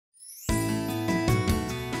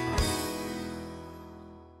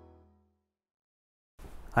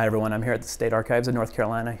Hi everyone, I'm here at the State Archives of North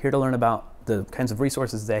Carolina, here to learn about the kinds of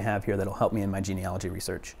resources they have here that'll help me in my genealogy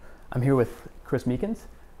research. I'm here with Chris Meekins,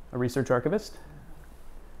 a research archivist.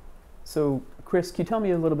 So Chris, can you tell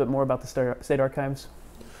me a little bit more about the State Archives?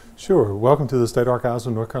 Sure. Welcome to the State Archives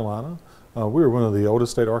of North Carolina. We are one of the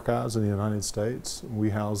oldest state archives in the United States.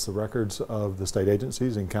 We house the records of the state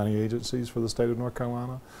agencies and county agencies for the state of North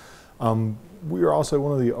Carolina. We are also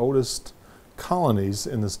one of the oldest colonies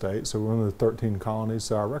in the state, so we're one of the 13 colonies,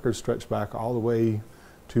 so our records stretch back all the way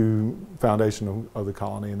to foundation of the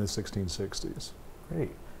colony in the 1660s.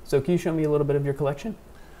 Great. So can you show me a little bit of your collection?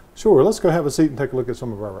 Sure. Let's go have a seat and take a look at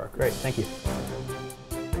some of our records. Great, thank you.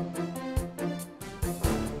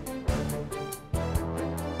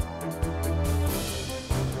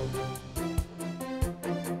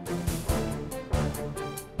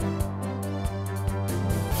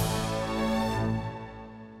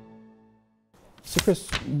 So Chris,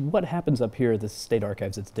 what happens up here at the State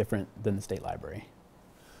Archives that's different than the State Library?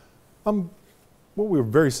 Well, we're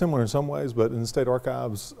very similar in some ways, but in the State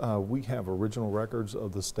Archives, we have original records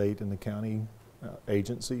of the state and the county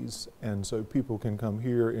agencies, and so people can come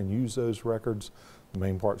here and use those records, the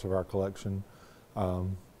main parts of our collection,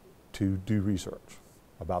 to do research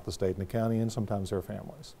about the state and the county and sometimes their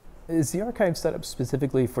families. Is the archive set up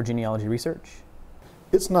specifically for genealogy research?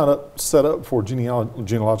 It's not set up for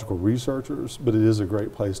genealogical researchers, but it is a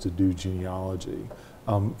great place to do genealogy.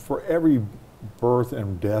 For every birth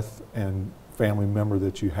and death and family member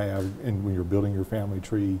that you have, and when you're building your family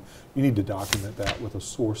tree, you need to document that with a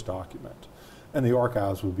source document. And the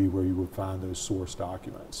archives would be where you would find those source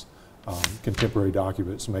documents. Contemporary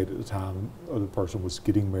documents made at the time of the person was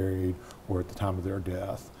getting married or at the time of their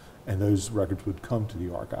death. And those records would come to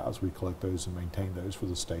the archives. We collect those and maintain those for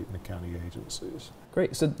the state and the county agencies.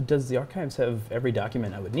 Great. So does the archives have every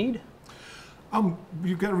document I would need?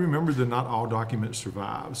 You've got to remember that not all documents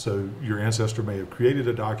survive. So your ancestor may have created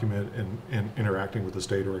a document in interacting with the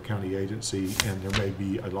state or a county agency, and there may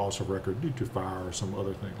be a loss of record due to fire or some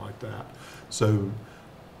other thing like that. So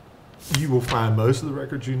you will find most of the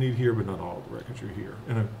records you need here, but not all of the records are here.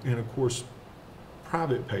 And of course,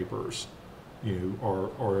 private papers,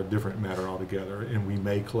 are a different matter altogether, and we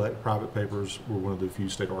may collect private papers. We're one of the few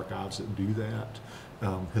state archives that do that.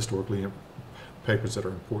 Historically, papers that are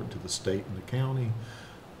important to the state and the county,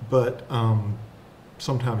 but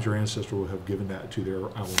sometimes your ancestor will have given that to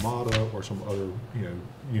their alma mater or some other,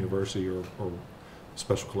 university or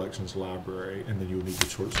special collections library, and then you'll need to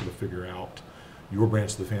sort of figure out your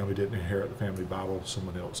branch of the family didn't inherit the family Bible,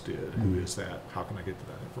 someone else did. Mm-hmm. Who is that? How can I get to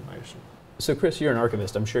that information? So Chris, you're an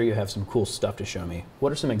archivist. I'm sure you have some cool stuff to show me.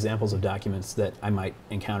 What are some examples of documents that I might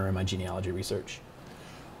encounter in my genealogy research?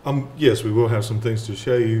 Yes, we will have some things to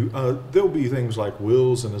show you. There'll be things like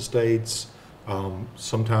wills and estates.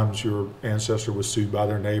 Sometimes your ancestor was sued by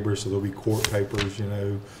their neighbors, so there'll be court papers,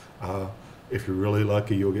 If you're really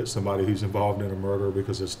lucky, you'll get somebody who's involved in a murder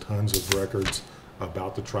because there's tons of records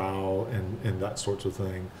about the trial and that sorts of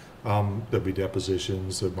thing. There'll be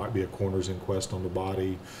depositions. There might be a coroner's inquest on the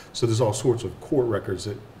body. So there's all sorts of court records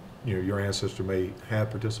that your ancestor may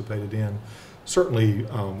have participated in. Certainly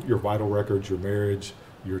your vital records, your marriage,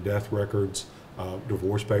 your death records,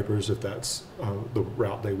 divorce papers if that's the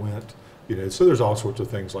route they went. So there's all sorts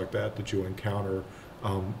of things like that you'll encounter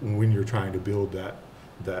when you're trying to build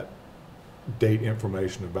that date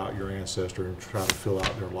information about your ancestor and try to fill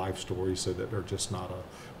out their life story so that they're just not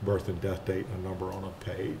a birth and death date and a number on a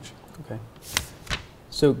page. Okay.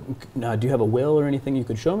 So do you have a will or anything you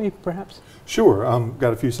could show me, perhaps? Sure.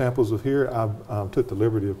 Got a few samples of here. I took the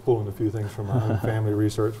liberty of pulling a few things from my own family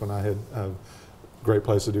research when I had a great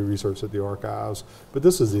place to do research at the archives. But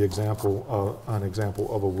this is the example, an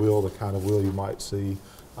example of a will, the kind of will you might see.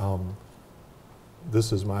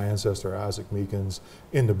 This is my ancestor, Isaac Meekins.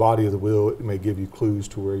 In the body of the will, it may give you clues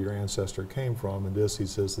to where your ancestor came from. And this, he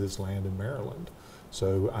says, this land in Maryland.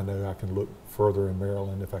 So I know I can look further in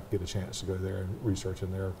Maryland if I get a chance to go there and research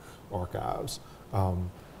in their archives.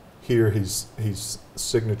 Here, his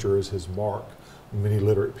signature is his mark. Many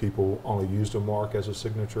literate people only used a mark as a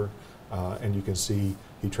signature. And you can see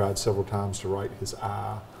he tried several times to write his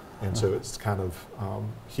I. And so it's kind of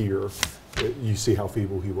here, you see how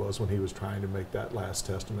feeble he was when he was trying to make that last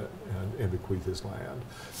testament and bequeath his land.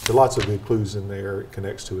 So lots of good clues in there. It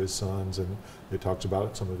connects to his sons, and it talks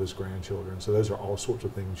about some of his grandchildren. So those are all sorts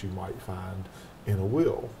of things you might find in a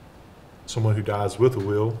will. Someone who dies with a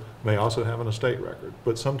will may also have an estate record,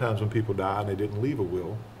 but sometimes when people die and they didn't leave a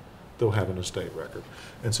will, they'll have an estate record.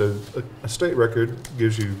 And so a estate record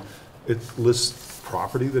gives you It lists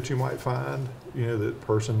property that you might find, you know, that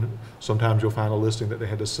person, sometimes you'll find a listing that they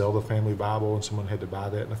had to sell the family Bible and someone had to buy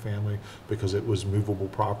that in the family because it was movable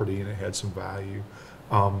property and it had some value.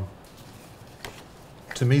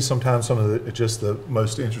 To me, sometimes just the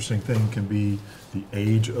most interesting thing can be the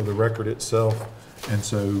age of the record itself. And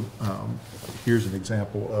so here's an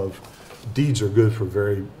example of deeds are good for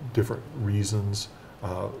very different reasons.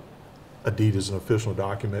 A deed is an official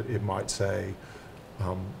document. It might say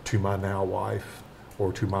to my now wife,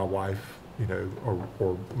 or to my wife, you know,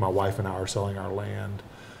 or my wife and I are selling our land.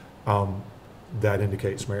 That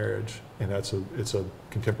indicates marriage, and it's a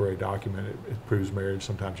contemporary document. It proves marriage.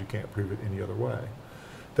 Sometimes you can't prove it any other way.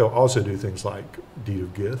 They'll also do things like deed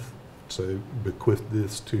of gift. So bequeath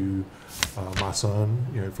this to my son,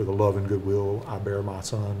 you know, for the love and goodwill I bear my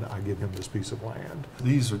son, I give him this piece of land.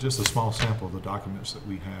 These are just a small sample of the documents that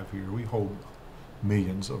we have here. We hold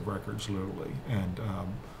millions of records, literally, and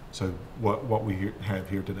so what we have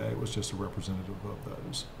here today was just a representative of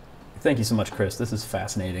those. Thank you so much, Chris. This is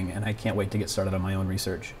fascinating, and I can't wait to get started on my own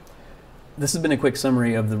research. This has been a quick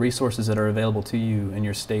summary of the resources that are available to you in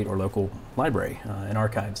your state or local library and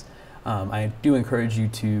archives. I do encourage you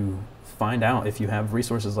to find out if you have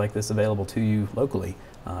resources like this available to you locally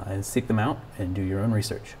and seek them out and do your own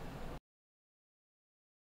research.